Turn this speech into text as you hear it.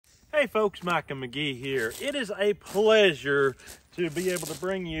Hey folks, Mike and McGee here. It is a pleasure to be able to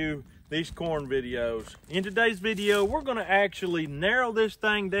bring you these corn videos. In today's video, we're going to actually narrow this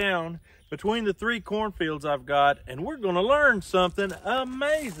thing down between the three cornfields I've got, and we're going to learn something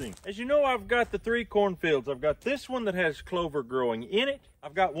amazing. As you know, I've got the three cornfields. I've got this one that has clover growing in it.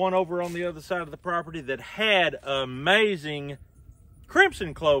 I've got one over on the other side of the property that had amazing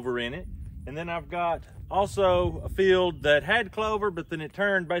crimson clover in it. And then I've got also a field that had clover, but then it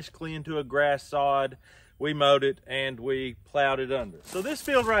turned basically into a grass sod. We mowed it and we plowed it under. So this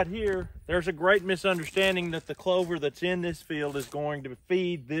field right here, there's a great misunderstanding that the clover that's in this field is going to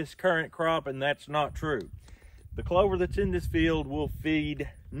feed this current crop, and that's not true. The clover that's in this field will feed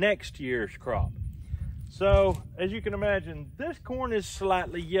next year's crop. So as you can imagine, this corn is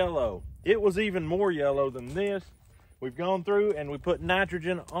slightly yellow. It was even more yellow than this. We've gone through and we put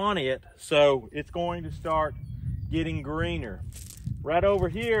nitrogen on it, so it's going to start getting greener. Right over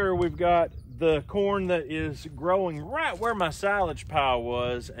here, we've got the corn that is growing right where my silage pile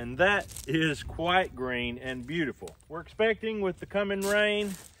was, and that is quite green and beautiful. We're expecting with the coming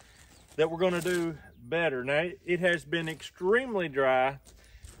rain that we're going to do better. Now, it has been extremely dry,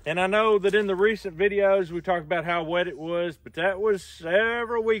 and I know that in the recent videos we talked about how wet it was, but that was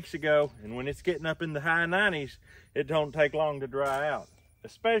several weeks ago, and when it's getting up in the high 90s, it don't take long to dry out,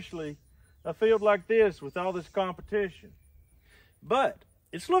 especially a field like this with all this competition. But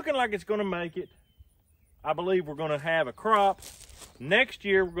it's looking like it's going to make it. I believe we're going to have a crop. Next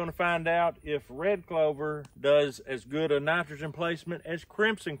year, we're going to find out if red clover does as good a nitrogen placement as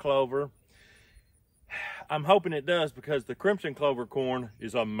crimson clover. I'm hoping it does, because the crimson clover corn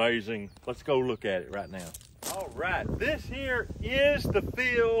is amazing. Let's go look at it right now. All right, this here is the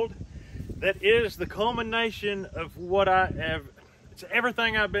field that is the culmination of what I have. It's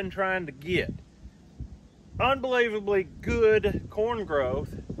everything I've been trying to get. Unbelievably good corn growth,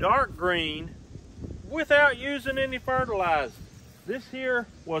 dark green, without using any fertilizer. This here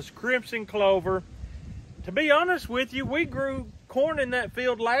was crimson clover. To be honest with you, we grew corn in that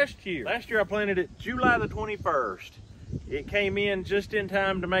field last year. Last year I planted it July the 21st. It came in just in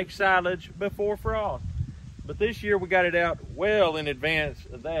time to make silage before frost. But this year we got it out well in advance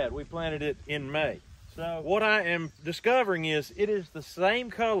of that. We planted it in May. So what I am discovering is it is the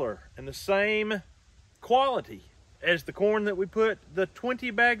same color and the same quality as the corn that we put the 20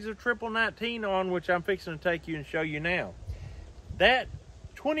 bags of triple 19 on, which I'm fixing to take you and show you now. That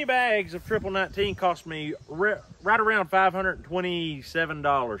 20 bags of triple 19 cost me right around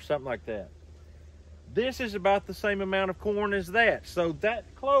 $527, something like that. This is about the same amount of corn as that. So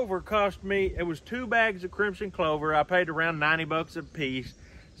that clover cost me, it was 2 bags of crimson clover. I paid around 90 bucks a piece.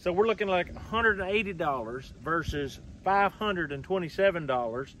 So we're looking like $180 versus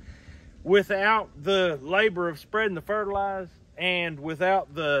 $527 without the labor of spreading the fertilizer and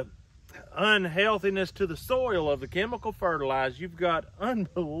without the unhealthiness to the soil of the chemical fertilizer. You've got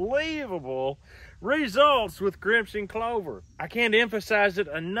unbelievable results with crimson clover. I can't emphasize it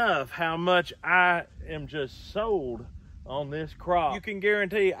enough how much I am just sold on this crop. You can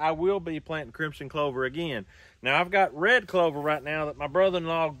guarantee I will be planting crimson clover again. Now I've got red clover right now that my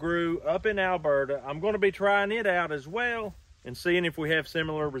brother-in-law grew up in Alberta. I'm going to be trying it out as well and seeing if we have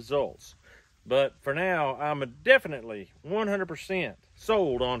similar results. But for now, I'm definitely 100%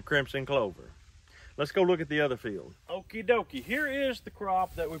 sold on crimson clover. Let's go look at the other field. Okie dokie, here is the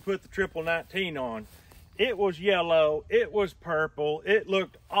crop that we put the triple 19 on. It was yellow, it was purple, it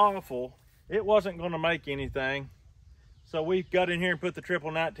looked awful. It wasn't gonna make anything. So we got in here and put the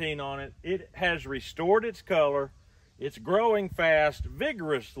triple 19 on it. It has restored its color. It's growing fast,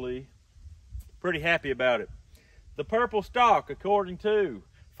 vigorously. Pretty happy about it. The purple stalk, according to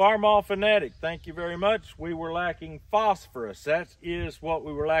Farmall Fanatic, thank you very much. We were lacking phosphorus. That is what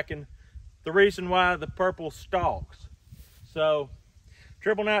we were lacking. The reason why the purple stalks. So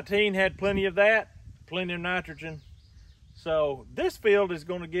triple 19 had plenty of that, plenty of nitrogen. So this field is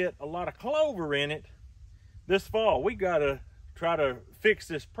going to get a lot of clover in it this fall. We got to try to fix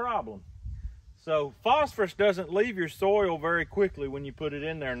this problem. So phosphorus doesn't leave your soil very quickly when you put it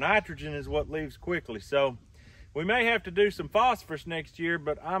in there. Nitrogen is what leaves quickly. So we may have to do some phosphorus next year,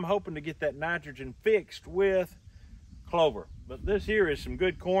 but I'm hoping to get that nitrogen fixed with clover. But this here is some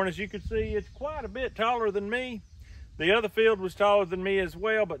good corn. As you can see, it's quite a bit taller than me. The other field was taller than me as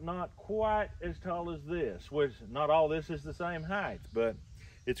well, but not quite as tall as this, which not all this is the same height, but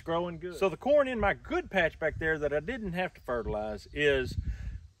it's growing good. So the corn in my good patch back there that I didn't have to fertilize is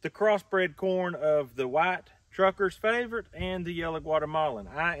the crossbred corn of the white trucker's favorite and the yellow Guatemalan.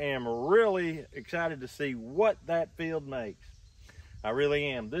 I am really excited to see what that field makes. I really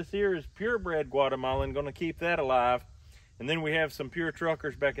am. This here is purebred Guatemalan, going to keep that alive. And then we have some pure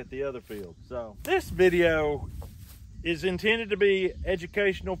truckers back at the other field. So this video is intended to be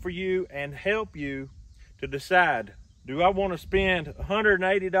educational for you and help you to decide, do I want to spend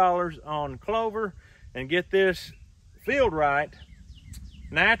 $180 on clover and get this field right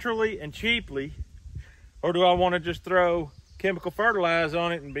naturally and cheaply, or do I want to just throw chemical fertilizer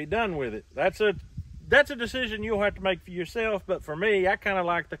on it and be done with it? That's a decision you'll have to make for yourself. But for me, I kind of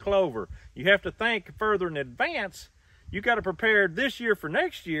like the clover. You have to think further in advance. You got to prepare this year for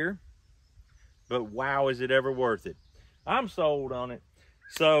next year, but wow, is it ever worth it? I'm sold on it.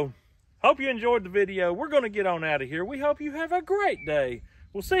 So hope you enjoyed the video. We're going to get on out of here. We hope you have a great day.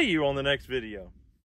 We'll see you on the next video.